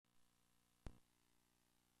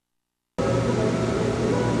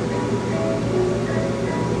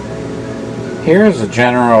Here's a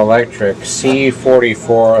General Electric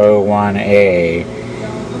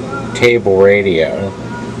C4401A table radio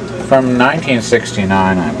from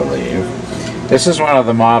 1969, I believe. This is one of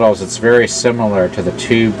the models that's very similar to the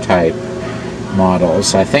tube type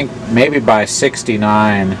models. I think maybe by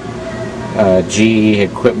 69 GE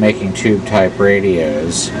had quit making tube type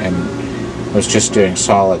radios and was just doing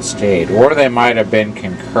solid state, or they might have been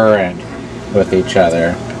concurrent with each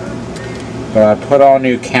other. But I put all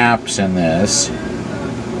new caps in this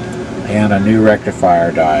and a new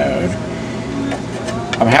rectifier diode.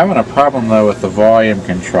 I'm having a problem though with the volume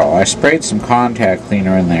control. I sprayed some contact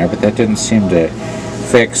cleaner in there, but that didn't seem to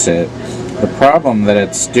fix it. The problem that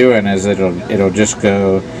it's doing is it'll just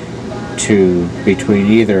go to between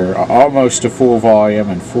either almost to full volume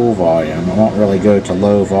and full volume. It won't really go to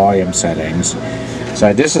low volume settings. So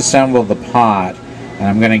I disassembled the pot, and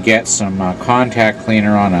I'm going to get some contact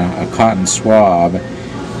cleaner on a cotton swab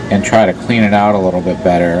and try to clean it out a little bit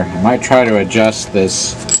better. I might try to adjust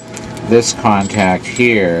this contact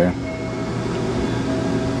here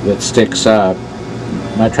that sticks up.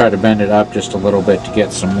 I might try to bend it up just a little bit to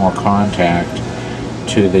get some more contact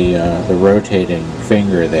to the rotating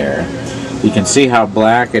finger there. You can see how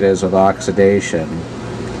black it is with oxidation.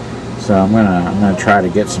 So I'm gonna try to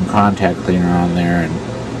get some contact cleaner on there and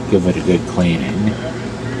give it a good cleaning.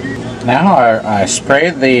 Now I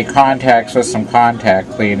sprayed the contacts with some contact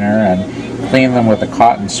cleaner and cleaned them with a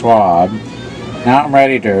cotton swab. Now I'm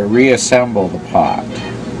ready to reassemble the pot.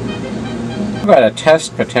 I've got a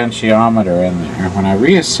test potentiometer in there. When I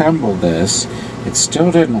reassembled this, it still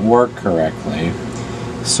didn't work correctly.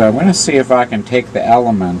 So I'm going to see if I can take the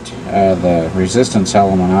element, the resistance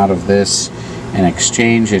element out of this and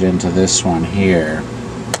exchange it into this one here.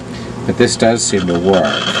 But this does seem to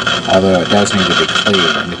work, although it does need to be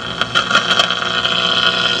cleaned.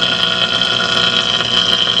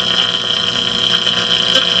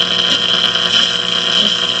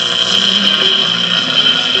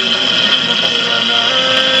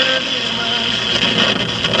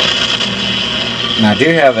 And I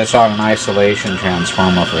do have this on an isolation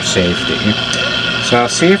transformer for safety. So I'll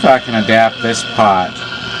see if I can adapt this pot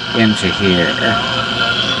into here.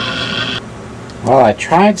 Well, I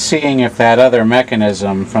tried seeing if that other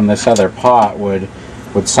mechanism from this other pot would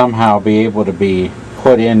somehow be able to be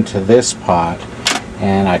put into this pot,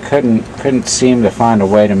 and I couldn't seem to find a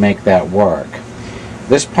way to make that work.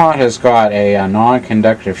 This pot has got a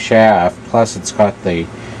non-conductive shaft, plus it's got the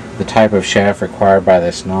type of shaft required by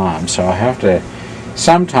this knob, so I'll have to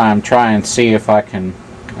sometime try and see if I can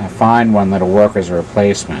find one that'll work as a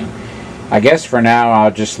replacement. I guess for now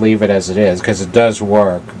I'll just leave it as it is, because it does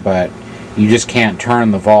work, but you just can't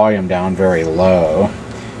turn the volume down very low,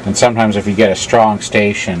 and sometimes if you get a strong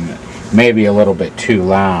station it may be a little bit too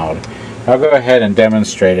loud. I'll go ahead and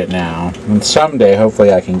demonstrate it now, and someday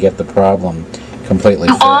hopefully I can get the problem completely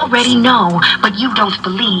fixed. You already know, but you don't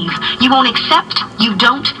believe. You won't accept, you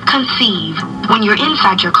don't conceive. When you're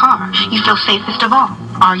inside your car, you feel safest of all.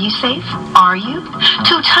 Are you safe? Are you?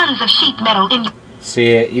 2 tons of sheet metal in...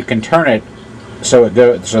 See, you can turn it so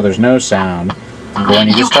so there's no sound, but when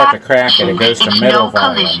you just start to crack it, it goes to middle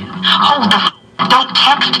volume. Hold the don't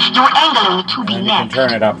text, you're angling to be and next. you can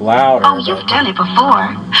turn it up louder. Oh, you've done it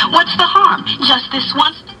before. What's the harm? Just this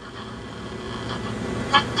once.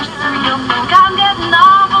 You think I'm getting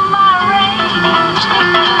off of my range?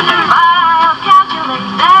 I'll calculate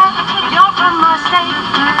that you're from my state,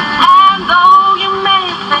 and though you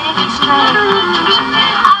may think it's strange,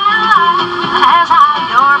 as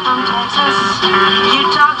you're from Texas, you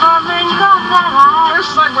talk a lingo that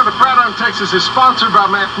This segment of Pratt on Texas is sponsored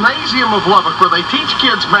by Mathnasium of Lubbock, where they teach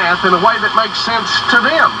kids math in a way that makes sense to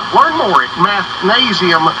them. Learn more at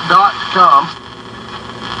mathnasium.com.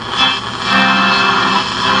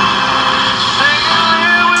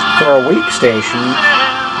 For a weak station,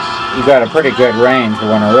 you've got a pretty good range, but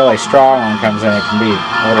when a really strong one comes in, it can be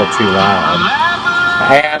a little too loud.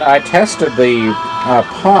 And I tested the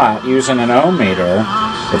pot using an ohm meter.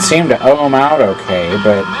 It seemed to ohm out okay,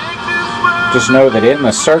 but just know that in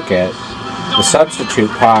the circuit, the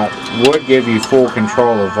substitute pot would give you full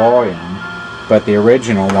control of volume, but the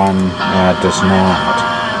original one does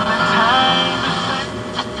not.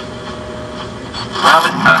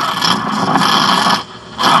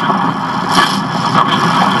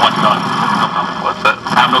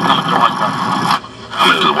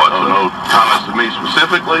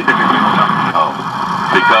 Specifically? Oh,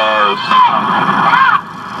 because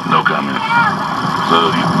no comment. So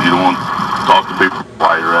you don't want to talk to people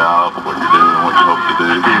while you're out, what you're doing, what you hope to do.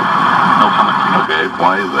 No comment. Okay,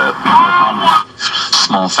 why is that?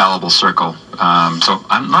 Small fallible circle. So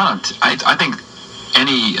I'm not. I think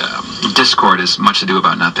any discord is much ado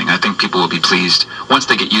about nothing. I think people will be pleased once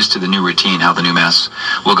they get used to the new routine, how the new mass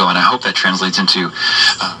will go, and I hope that translates into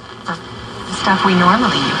stuff we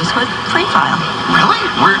normally use with free file. Really?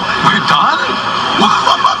 We're done?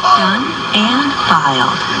 Done and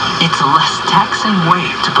filed. It's less tax and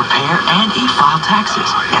weight to prepare and e-file taxes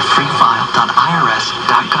at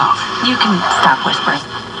freefile.irs.gov. You can stop whispering.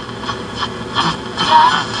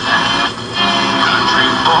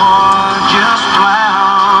 Country boy just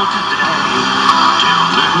plowed today till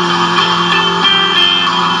noon.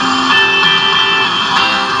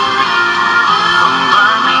 From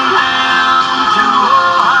Birmingham to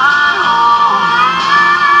Ohio,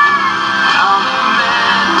 down in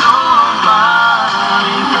there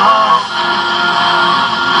nobody knows.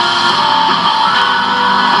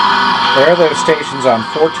 There are those stations on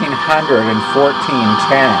 1400 and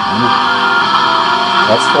 1410.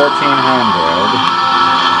 That's 1400.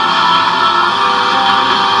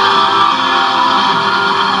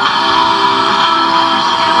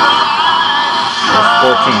 That's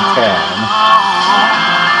 1410.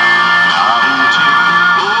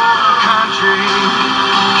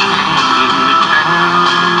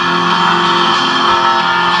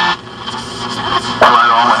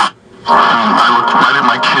 I look right at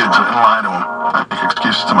my kids and lie to them. I make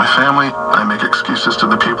excuses to my family. I make excuses to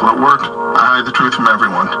the people at work. I hide the truth from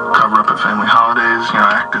everyone. Cover up at family holidays,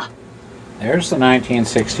 act as... There's the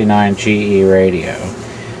 1969 GE radio.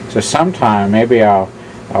 So sometime maybe I'll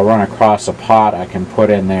run across a pot I can put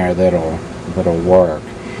in there that'll work.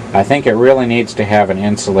 I think it really needs to have an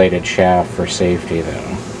insulated shaft for safety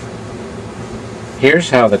though. Here's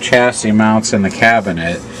how the chassis mounts in the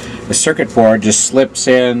cabinet. The circuit board just slips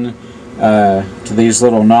in to these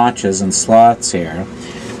little notches and slots here.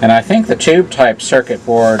 And I think the tube type circuit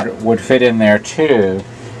board would fit in there too.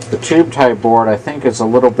 The tube type board I think is a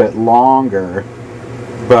little bit longer,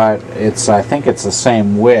 but I think it's the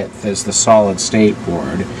same width as the solid state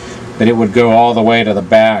board. But it would go all the way to the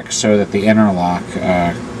back so that the interlock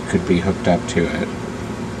could be hooked up to it.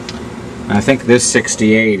 And I think this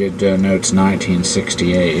 68, it denotes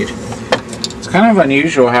 1968. It's kind of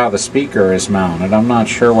unusual how the speaker is mounted. I'm not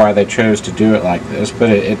sure why they chose to do it like this, but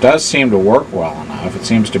it does seem to work well enough. It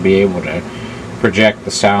seems to be able to project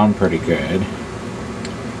the sound pretty good.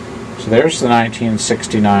 So there's the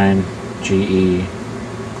 1969 GE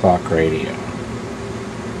clock radio.